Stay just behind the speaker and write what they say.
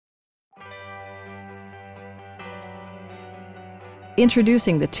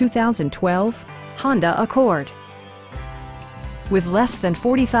Introducing the 2012 Honda Accord. With less than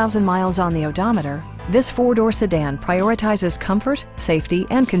 40,000 miles on the odometer, this four-door sedan prioritizes comfort, safety,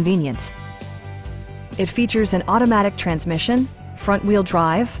 and convenience. It features an automatic transmission, front-wheel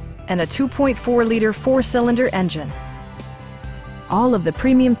drive, and a 2.4-liter four-cylinder engine. All of the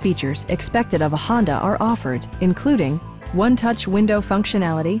premium features expected of a Honda are offered, including one-touch window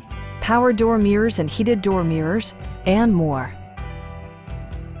functionality, power door mirrors and heated door mirrors, and more.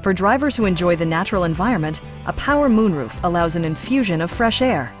 For drivers who enjoy the natural environment, a power moonroof allows an infusion of fresh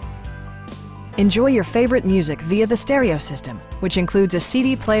air. Enjoy your favorite music via the stereo system, which includes a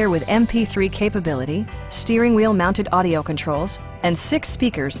CD player with MP3 capability, steering wheel mounted audio controls, and 6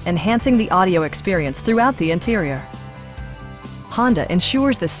 speakers enhancing the audio experience throughout the interior. Honda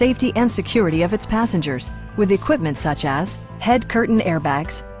ensures the safety and security of its passengers with equipment such as head curtain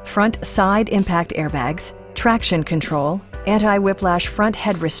airbags, front side impact airbags, traction control, anti-whiplash front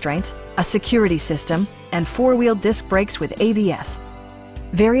head restraints, a security system, and 4-wheel disc brakes with ABS.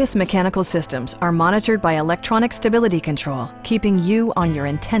 Various mechanical systems are monitored by electronic stability control, keeping you on your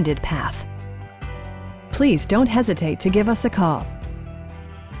intended path. Please don't hesitate to give us a call.